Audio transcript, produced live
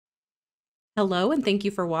Hello and thank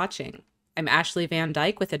you for watching. I'm Ashley Van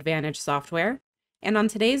Dyke with Advantage Software, and on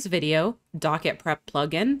today's video, Docket Prep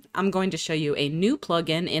plugin, I'm going to show you a new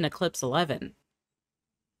plugin in Eclipse 11.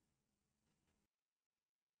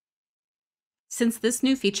 Since this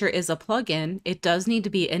new feature is a plugin, it does need to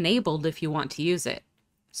be enabled if you want to use it.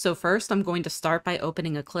 So first, I'm going to start by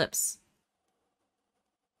opening Eclipse.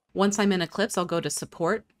 Once I'm in Eclipse, I'll go to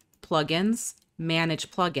Support, Plugins,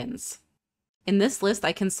 Manage Plugins. In this list,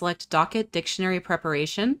 I can select Docket Dictionary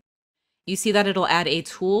Preparation. You see that it'll add a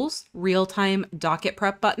Tools, Real-Time Docket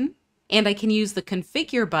Prep button, and I can use the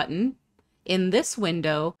Configure button in this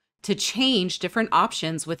window to change different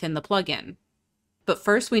options within the plugin. But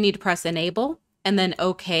first we need to press Enable and then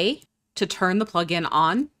OK to turn the plugin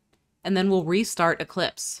on, and then we'll restart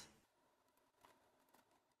Eclipse.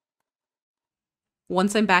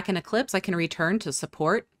 Once I'm back in Eclipse, I can return to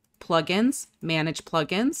Support, Plugins, Manage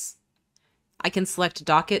Plugins. I can select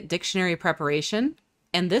Docket Dictionary Preparation,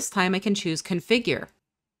 and this time I can choose Configure.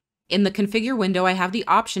 In the Configure window, I have the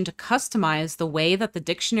option to customize the way that the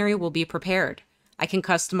dictionary will be prepared. I can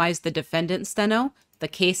customize the defendant steno, the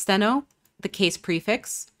case steno, the case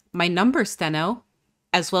prefix, my number steno,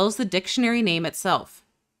 as well as the dictionary name itself.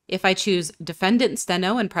 If I choose Defendant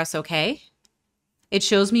Steno and press OK, it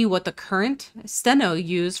shows me what the current steno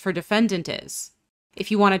used for defendant is. If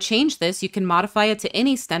you want to change this, you can modify it to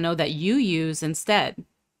any steno that you use instead.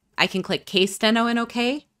 I can click Case Steno and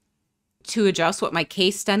OK to adjust what my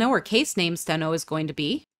case steno or case name steno is going to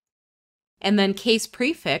be. And then Case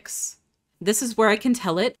Prefix, this is where I can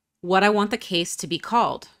tell it what I want the case to be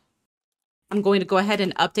called. I'm going to go ahead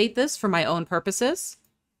and update this for my own purposes.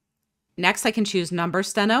 Next, I can choose Number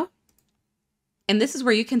Steno. And this is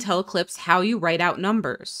where you can tell Eclipse how you write out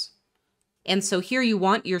numbers. And so here you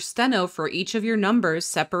want your steno for each of your numbers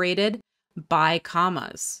separated by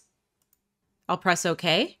commas. I'll press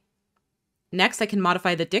OK. Next, I can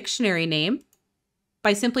modify the dictionary name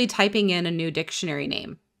by simply typing in a new dictionary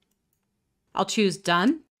name. I'll choose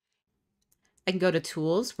Done. I can go to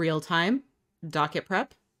Tools, Real-Time, Docket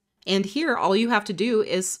Prep. And here, all you have to do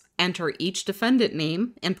is enter each defendant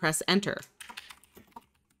name and press Enter.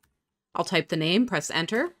 I'll type the name, press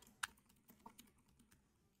Enter.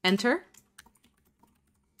 Enter.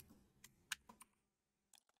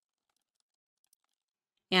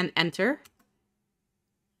 And Enter.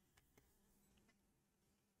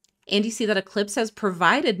 And you see that Eclipse has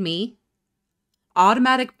provided me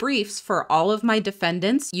automatic briefs for all of my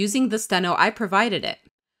defendants using the steno I provided it.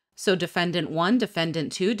 So Defendant 1,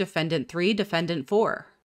 Defendant 2, Defendant 3, Defendant 4.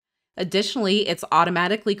 Additionally, it's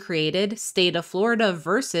automatically created State of Florida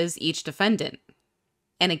versus each defendant.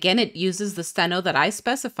 And again, it uses the steno that I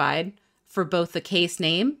specified for both the case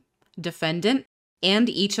name, defendant, and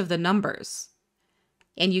each of the numbers.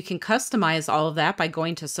 And you can customize all of that by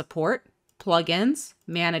going to Support, Plugins,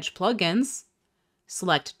 Manage Plugins,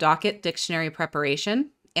 select Docket Dictionary Preparation,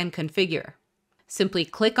 and Configure. Simply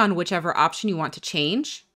click on whichever option you want to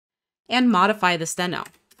change and modify the steno.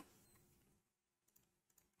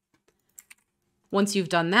 Once you've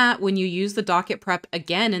done that, when you use the Docket Prep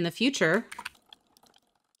again in the future,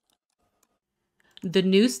 the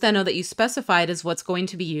new steno that you specified is what's going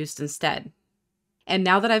to be used instead. And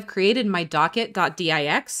now that I've created my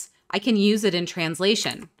docket.dix, I can use it in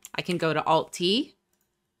translation. I can go to Alt-T,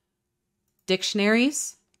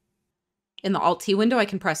 Dictionaries. In the Alt-T window, I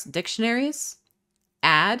can press Dictionaries,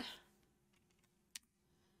 Add,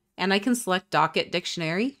 and I can select Docket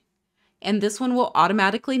Dictionary. And this one will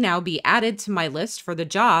automatically now be added to my list for the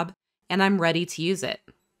job, and I'm ready to use it.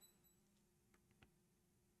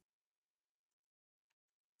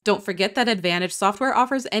 Don't forget that Advantage Software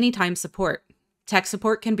offers anytime support. Tech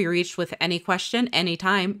support can be reached with any question,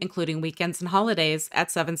 anytime, including weekends and holidays at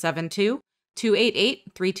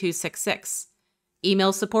 772-288-3266.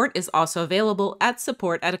 Email support is also available at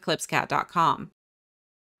support@eclipsecat.com.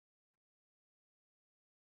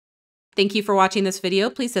 Thank you for watching this video.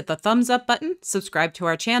 Please hit the thumbs up button, subscribe to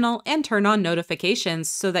our channel, and turn on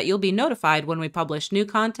notifications so that you'll be notified when we publish new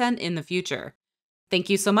content in the future. Thank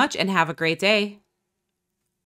you so much and have a great day.